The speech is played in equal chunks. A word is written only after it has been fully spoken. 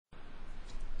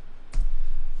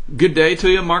Good day to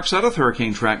you. Mark Sudduth,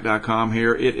 HurricaneTrack.com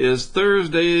here. It is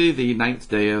Thursday, the 9th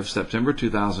day of September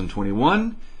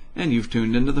 2021, and you've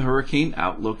tuned into the Hurricane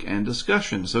Outlook and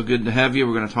Discussion. So good to have you.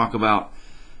 We're going to talk about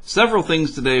several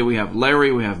things today. We have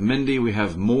Larry, we have Mindy, we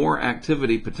have more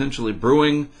activity potentially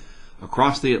brewing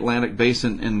across the Atlantic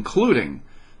Basin, including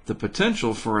the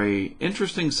potential for an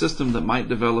interesting system that might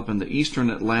develop in the eastern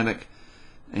Atlantic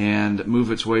and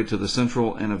move its way to the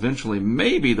central and eventually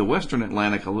maybe the western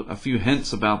Atlantic. A few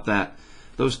hints about that.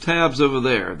 Those tabs over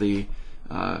there, the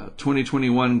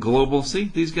 2021 Global. See,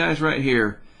 these guys right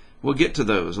here. We'll get to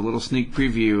those. A little sneak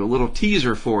preview, a little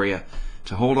teaser for you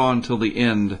to hold on till the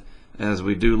end as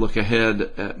we do look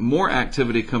ahead at more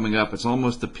activity coming up. It's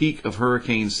almost the peak of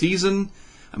hurricane season.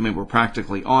 I mean, we're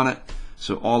practically on it,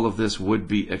 so all of this would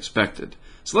be expected.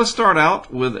 So let's start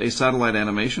out with a satellite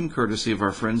animation courtesy of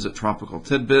our friends at Tropical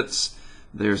Tidbits.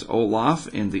 There's Olaf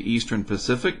in the eastern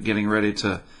Pacific getting ready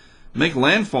to make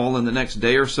landfall in the next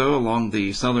day or so along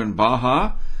the southern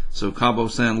Baja. So Cabo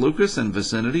San Lucas and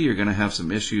vicinity, you're going to have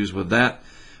some issues with that.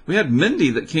 We had Mindy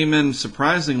that came in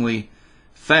surprisingly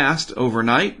fast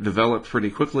overnight, developed pretty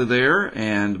quickly there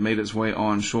and made its way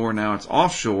onshore. Now it's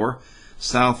offshore,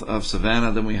 south of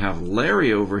Savannah. Then we have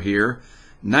Larry over here.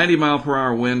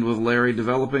 90-mile-per-hour wind with Larry,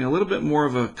 developing a little bit more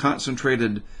of a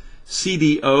concentrated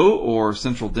CDO, or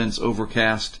central dense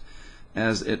overcast,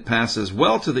 as it passes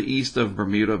well to the east of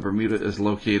Bermuda. Bermuda is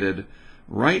located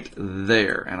right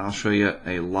there, and I'll show you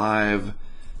a live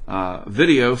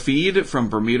video feed from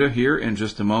Bermuda here in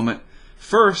just a moment.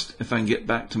 First, if I can get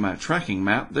back to my tracking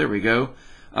map, there we go.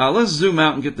 Let's zoom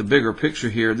out and get the bigger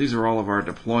picture here. These are all of our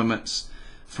deployments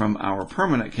from our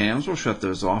permanent cams. We'll shut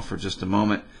those off for just a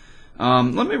moment.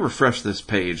 Let me refresh this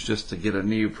page just to get a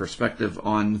new perspective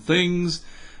on things.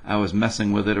 I was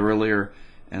messing with it earlier,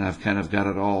 and I've kind of got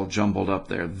it all jumbled up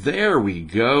there. There we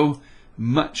go.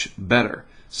 Much better.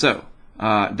 So,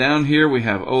 down here we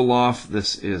have Olaf.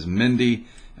 This is Mindy.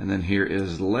 And then here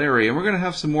is Larry. And we're going to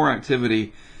have some more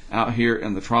activity out here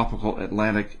in the tropical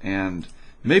Atlantic, and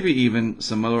maybe even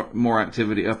some more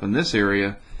activity up in this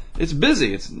area. It's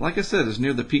busy. It's, like I said, it's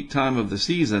near the peak time of the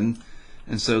season.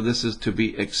 And so this is to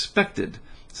be expected.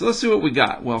 So let's see what we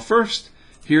got. Well, first,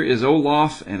 here is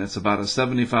Olaf, and it's about a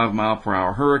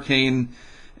 75-mile-per-hour hurricane.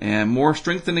 And more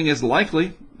strengthening is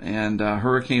likely, and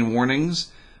hurricane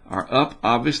warnings are up,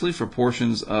 obviously, for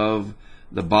portions of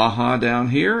the Baja down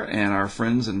here, and our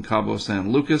friends in Cabo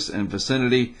San Lucas and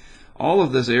vicinity. All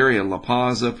of this area, La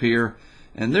Paz up here,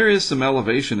 and there is some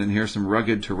elevation in here, some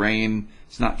rugged terrain.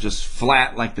 It's not just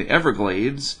flat like the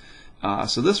Everglades.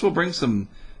 So this will bring some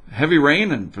heavy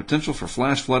rain and potential for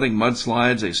flash flooding,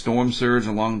 mudslides, a storm surge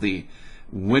along the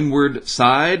windward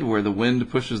side where the wind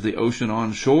pushes the ocean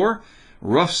onshore,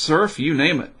 rough surf, you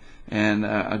name it. And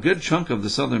a good chunk of the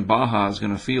southern Baja is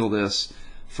going to feel this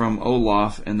from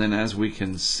Olaf. And then as we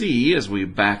can see, as we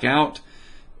back out,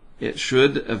 it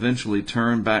should eventually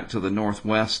turn back to the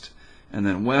northwest and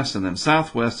then west and then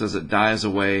southwest as it dies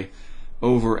away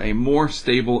over a more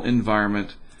stable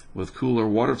environment with cooler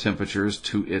water temperatures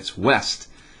to its west.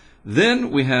 Then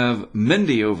we have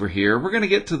Mindy over here. We're going to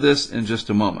get to this in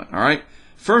just a moment, all right?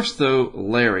 First, though,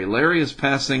 Larry. Larry is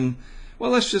passing,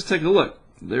 well, let's just take a look.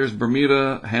 There's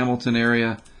Bermuda, Hamilton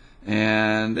area,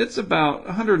 and it's about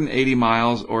 180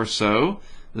 miles or so.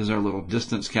 This is our little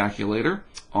distance calculator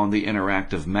on the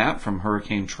interactive map from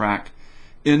HurricaneTrack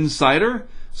Insider,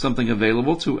 something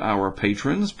available to our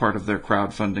patrons, part of their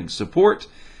crowdfunding support.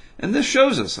 And this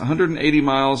shows us 180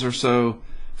 miles or so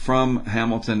from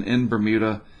Hamilton in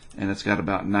Bermuda, and it's got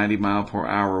about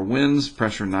 90-mile-per-hour winds,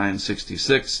 pressure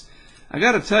 966. I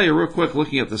got to tell you real quick,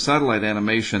 looking at the satellite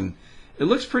animation, it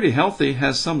looks pretty healthy.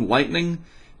 Has some lightning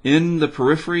in the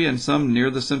periphery and some near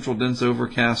the central dense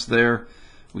overcast there.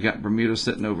 We got Bermuda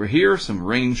sitting over here, some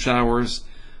rain showers,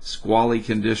 squally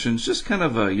conditions, just kind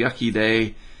of a yucky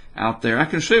day out there. I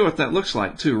can show you what that looks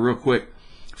like too real quick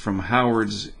from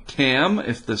Howard's cam,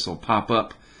 if this will pop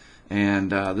up.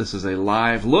 And this is a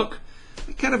live look.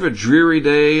 Kind of a dreary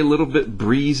day, a little bit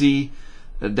breezy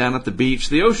down at the beach.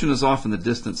 The ocean is off in the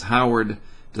distance. Howard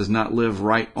does not live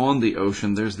right on the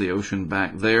ocean. There's the ocean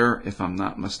back there, if I'm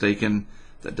not mistaken.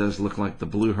 That does look like the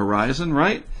blue horizon,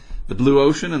 right? The blue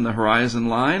ocean and the horizon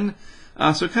line.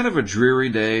 So kind of a dreary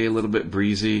day, a little bit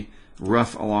breezy,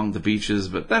 rough along the beaches,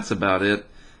 but that's about it.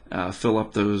 Fill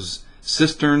up those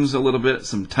cisterns a little bit,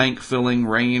 some tank filling,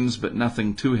 rains, but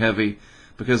nothing too heavy.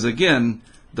 Because again,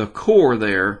 the core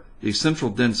there, the central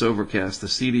dense overcast, the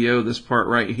CDO, this part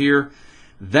right here,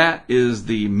 that is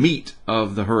the meat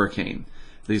of the hurricane.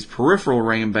 These peripheral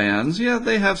rain bands, yeah,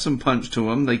 they have some punch to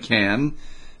them. They can,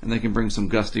 and they can bring some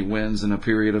gusty winds and a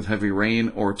period of heavy rain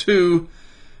or two.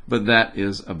 but that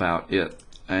is about it.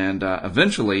 And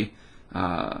eventually,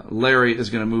 Larry is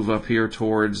going to move up here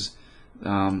towards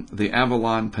the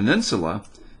Avalon Peninsula,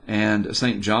 and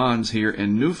St. John's here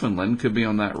in Newfoundland could be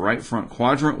on that right front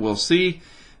quadrant. We'll see.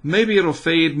 Maybe it'll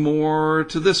fade more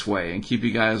to this way and keep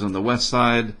you guys on the west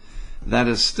side. That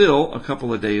is still a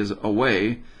couple of days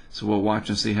away, so we'll watch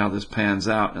and see how this pans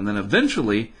out. And then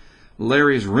eventually,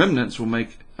 Larry's remnants will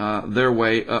make their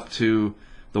way up to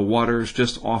the waters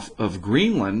just off of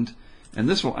Greenland, and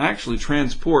this will actually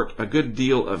transport a good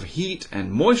deal of heat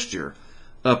and moisture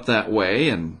up that way.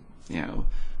 And you know,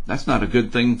 that's not a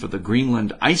good thing for the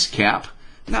Greenland ice cap.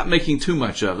 Not making too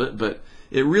much of it, but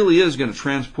it really is going to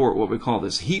transport what we call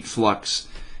this heat flux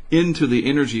into the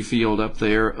energy field up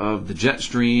there of the jet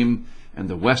stream and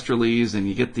the westerlies, and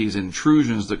you get these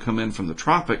intrusions that come in from the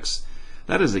tropics.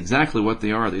 That is exactly what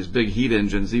they are, these big heat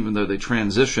engines, even though they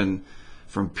transition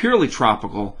from purely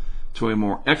tropical to a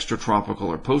more extratropical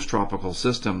or post-tropical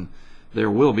system. There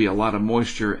will be a lot of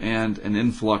moisture and an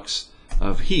influx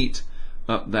of heat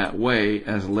up that way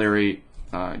as Larry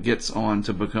gets on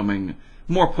to becoming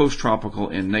more post-tropical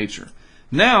in nature.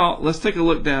 Now, let's take a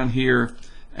look down here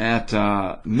at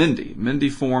Mindy. Mindy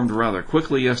formed rather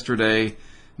quickly yesterday,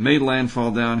 made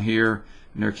landfall down here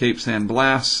near Cape San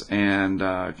Blas and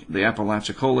the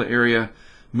Apalachicola area,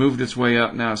 moved its way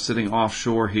up, now sitting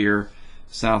offshore here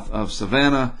south of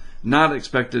Savannah. Not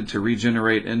expected to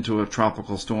regenerate into a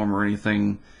tropical storm or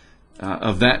anything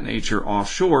of that nature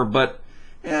offshore, but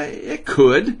it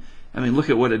could. I mean, look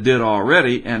at what it did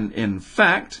already, and in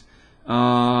fact,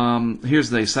 here's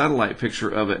the satellite picture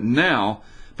of it now.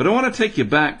 But I want to take you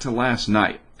back to last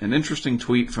night. An interesting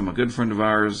tweet from a good friend of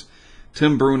ours,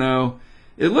 Tim Bruno.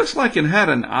 It looks like it had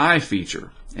an eye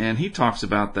feature, and he talks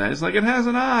about that. It's like it has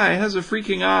an eye, it has a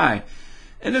freaking eye.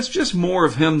 And it's just more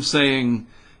of him saying,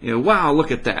 you know, wow,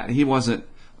 look at that. He wasn't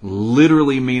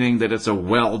literally meaning that it's a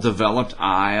well-developed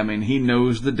eye. I mean, he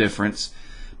knows the difference.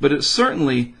 But it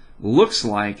certainly looks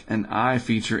like an eye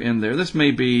feature in there. This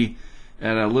may be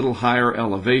at a little higher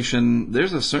elevation.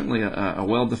 There's certainly a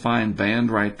well-defined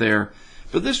band right there.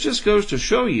 But this just goes to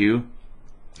show you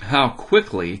how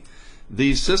quickly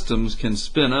these systems can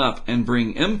spin up and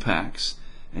bring impacts.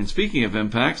 And speaking of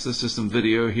impacts, this is some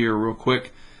video here real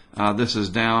quick. This is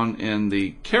down in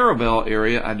the Carabel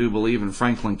area, I do believe, in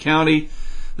Franklin County.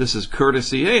 This is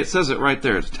courtesy. Hey, it says it right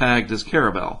there. It's tagged as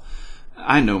Carabel.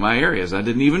 I know my areas. I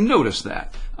didn't even notice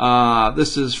that.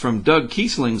 This is from Doug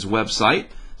Kiesling's website,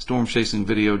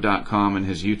 stormchasingvideo.com, and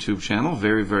his YouTube channel.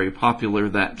 Very, very popular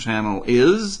that channel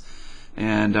is.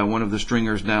 And one of the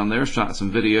stringers down there shot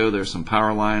some video. There's some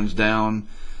power lines down.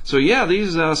 So yeah,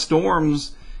 these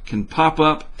storms can pop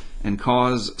up and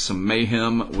cause some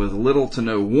mayhem with little to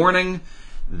no warning.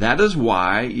 That is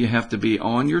why you have to be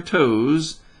on your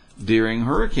toes during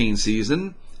hurricane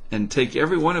season and take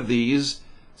every one of these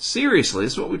seriously.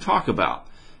 It's what we talk about.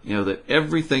 You know, that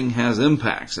everything has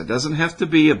impacts. It doesn't have to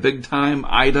be a big-time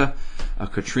Ida, a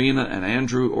Katrina, an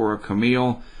Andrew, or a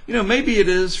Camille. You know, maybe it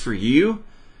is for you,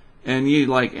 and you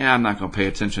like, I'm not going to pay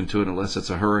attention to it unless it's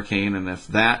a hurricane, and if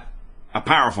that, a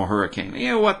powerful hurricane, you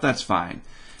know what, that's fine.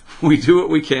 We do what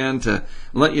we can to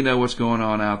let you know what's going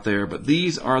on out there, but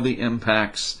these are the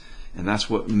impacts, and that's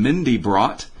what Mindy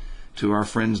brought to our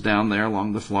friends down there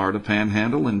along the Florida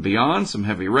Panhandle and beyond. Some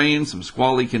heavy rain, some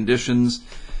squally conditions,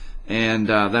 and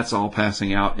that's all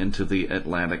passing out into the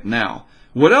Atlantic now.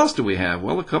 What else do we have?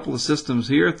 Well, a couple of systems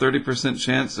here, 30%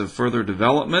 chance of further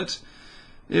development.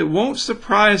 It won't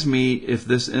surprise me if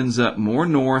this ends up more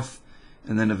north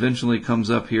and then eventually comes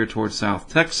up here towards South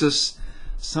Texas.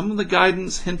 Some of the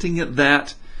guidance hinting at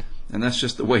that, and that's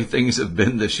just the way things have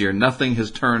been this year. Nothing has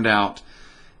turned out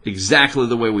exactly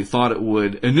the way we thought it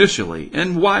would initially.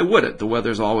 And why would it? The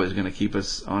weather's always going to keep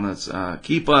us on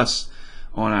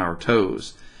our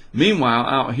toes. Meanwhile,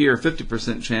 out here,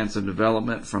 50% chance of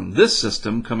development from this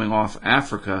system coming off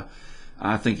Africa.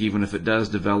 I think even if it does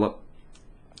develop,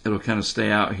 it'll kind of stay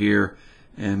out here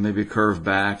and maybe curve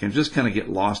back and just kind of get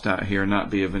lost out here and not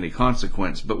be of any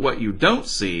consequence. But what you don't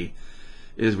see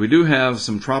is we do have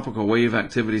some tropical wave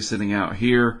activity sitting out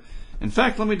here. In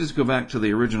fact, let me just go back to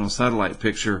the original satellite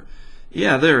picture.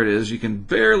 Yeah, there it is. You can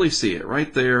barely see it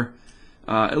right there,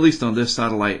 at least on this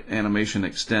satellite animation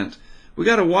extent. We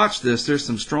got to watch this. There's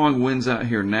some strong winds out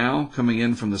here now coming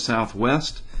in from the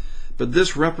southwest, but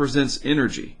this represents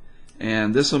energy,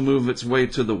 and this will move its way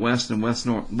to the west and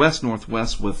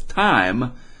west-northwest with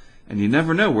time, and you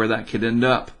never know where that could end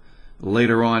up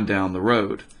later on down the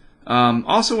road.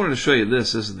 Also wanted to show you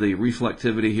this. This is the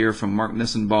reflectivity here from Mark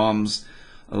Nissenbaum's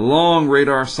long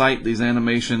radar sight. These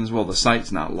animations, well, the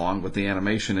sight's not long, but the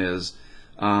animation is.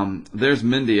 There's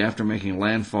Mindy after making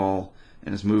landfall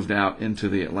and it's moved out into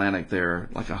the Atlantic there,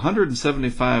 like a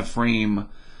 175 frame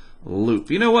loop.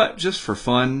 You know what? Just for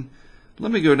fun,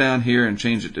 let me go down here and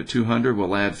change it to 200.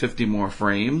 We'll add 50 more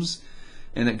frames,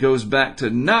 and it goes back to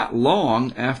not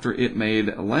long after it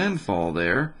made landfall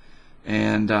there.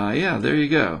 And yeah, there you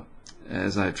go.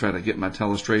 As I try to get my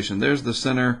telestration, there's the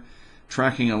center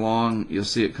tracking along. You'll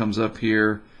see it comes up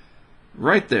here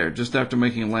right there just after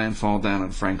making landfall down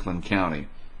in Franklin County.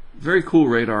 Very cool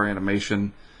radar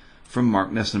animation from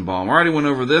Mark Nissenbaum. I already went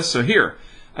over this, so here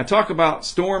I talk about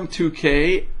Storm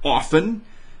 2K often,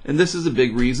 and this is a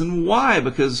big reason why,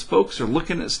 because folks are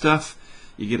looking at stuff.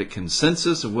 You get a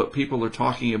consensus of what people are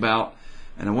talking about,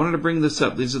 and I wanted to bring this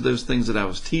up. These are those things that I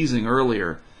was teasing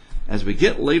earlier. As we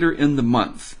get later in the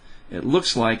month, it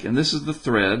looks like, and this is the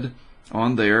thread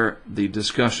on there, the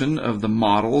discussion of the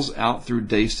models out through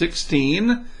day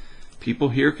 16. People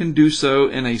here can do so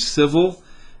in a civil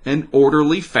and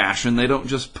orderly fashion. They don't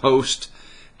just post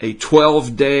a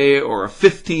 12-day or a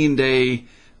 15-day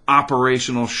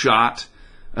operational shot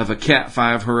of a Cat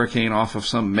 5 hurricane off of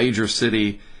some major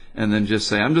city and then just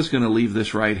say, I'm just going to leave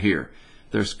this right here.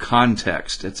 There's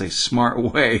context. It's a smart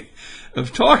way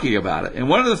of talking about it. And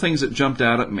one of the things that jumped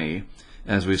out at me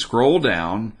as we scroll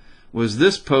down was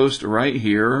this post right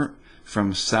here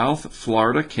from South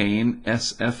Florida Kane,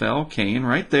 SFL Kane,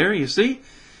 right there, you see?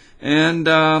 And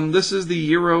this is the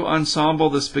Euro Ensemble,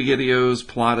 the SpaghettiOs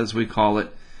plot as we call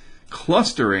it,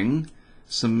 clustering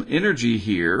some energy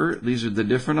here. These are the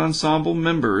different ensemble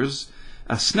members,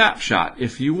 a snapshot,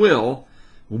 if you will.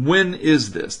 When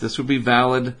is this? This would be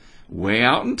valid way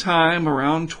out in time,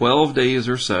 around 12 days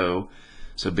or so.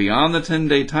 So beyond the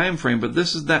 10-day time frame, but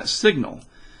this is that signal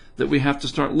that we have to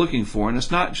start looking for. And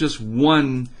it's not just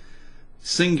one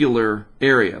singular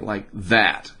area like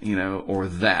that, you know, or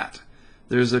that.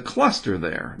 There's a cluster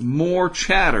there, more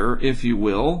chatter, if you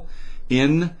will,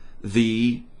 in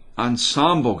the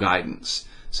ensemble guidance.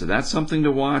 So that's something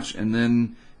to watch. And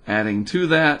then adding to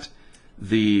that,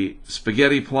 the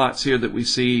spaghetti plots here that we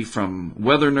see from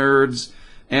Weather Nerds,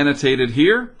 annotated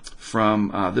here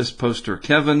from this poster.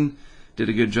 Kevin did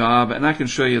a good job, and I can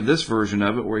show you this version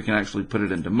of it where you can actually put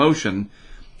it into motion.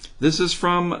 This is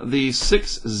from the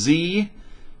 6Z.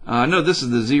 No, this is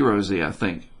the 0Z, I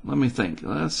think. Let me think.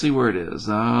 Let's see where it is.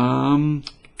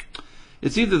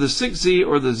 It's either the 6Z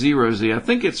or the 0Z. I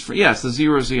think it's the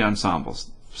 0Z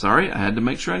ensembles. Sorry, I had to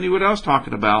make sure I knew what I was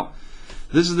talking about.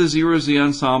 This is the 0Z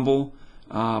ensemble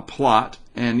plot,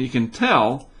 and you can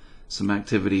tell some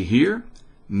activity here,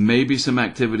 maybe some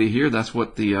activity here. That's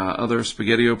what the other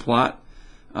SpaghettiO plot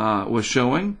was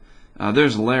showing.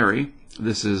 There's Larry.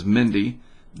 This is Mindy.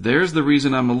 There's the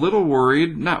reason I'm a little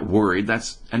worried. Not worried,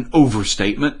 that's an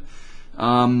overstatement.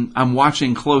 I'm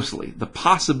watching closely the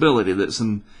possibility that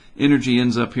some energy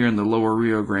ends up here in the lower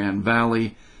Rio Grande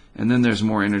Valley, and then there's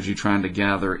more energy trying to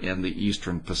gather in the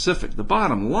eastern Pacific. The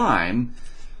bottom line,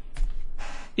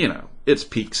 you know, it's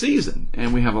peak season,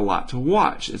 and we have a lot to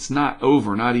watch. It's not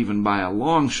over, not even by a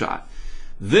long shot.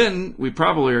 Then we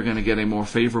probably are going to get a more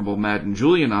favorable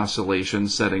Madden-Julian oscillation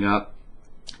setting up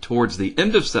towards the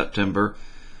end of September,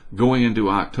 going into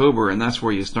October, and that's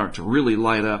where you start to really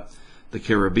light up the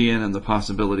Caribbean and the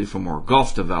possibility for more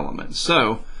Gulf development.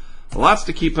 So, lots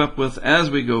to keep up with as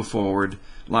we go forward.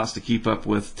 Lots to keep up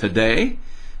with today.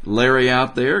 Larry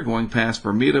out there going past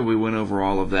Bermuda. We went over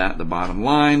all of that. The bottom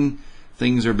line,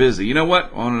 things are busy. You know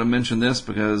what? I wanted to mention this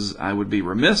because I would be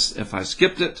remiss if I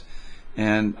skipped it.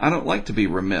 And I don't like to be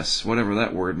remiss, whatever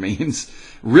that word means.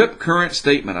 RIP current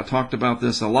statement. I talked about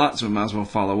this a lot, so we might as well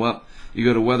follow up. You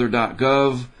go to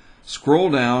weather.gov, scroll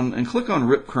down, and click on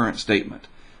RIP current statement.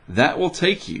 That will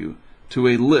take you to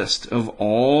a list of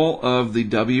all of the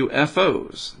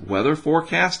WFOs, weather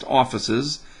forecast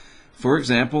offices. For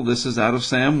example, this is out of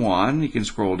San Juan. You can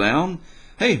scroll down.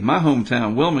 Hey, my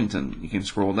hometown, Wilmington. You can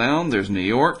scroll down. There's New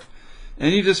York.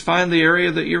 And you just find the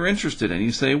area that you're interested in.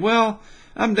 You say, well,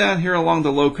 I'm down here along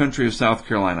the low country of South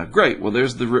Carolina. Great. Well,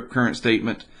 there's the RIP current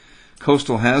statement.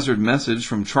 Coastal hazard message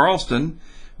from Charleston.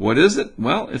 What is it?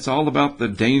 Well, it's all about the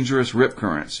dangerous rip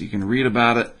currents. You can read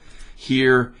about it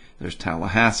here. There's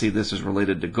Tallahassee. This is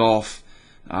related to Gulf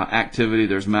activity.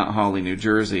 There's Mount Holly, New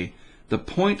Jersey. The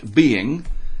point being,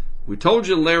 we told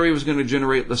you Larry was going to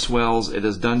generate the swells. It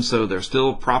has done so. They're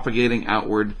still propagating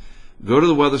outward. Go to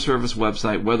the Weather Service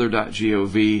website,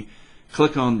 weather.gov.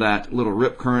 Click on that little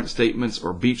rip current statements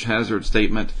or beach hazard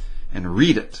statement and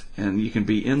read it. And you can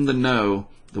be in the know.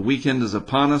 The weekend is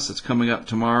upon us. It's coming up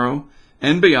tomorrow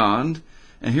and beyond.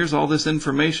 And here's all this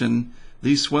information.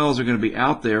 These swells are going to be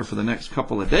out there for the next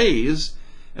couple of days,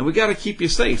 and we got to keep you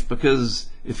safe,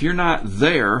 because if you're not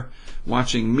there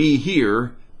watching me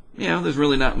here there's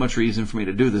really not much reason for me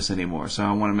to do this anymore. So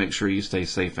I want to make sure you stay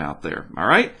safe out there. All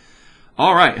right?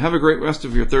 All right. Have a great rest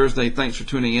of your Thursday. Thanks for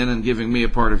tuning in and giving me a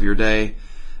part of your day.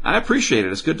 I appreciate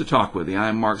it. It's good to talk with you.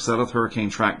 I'm Mark Sept,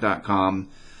 HurricaneTrack.com.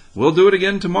 We'll do it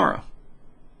again tomorrow.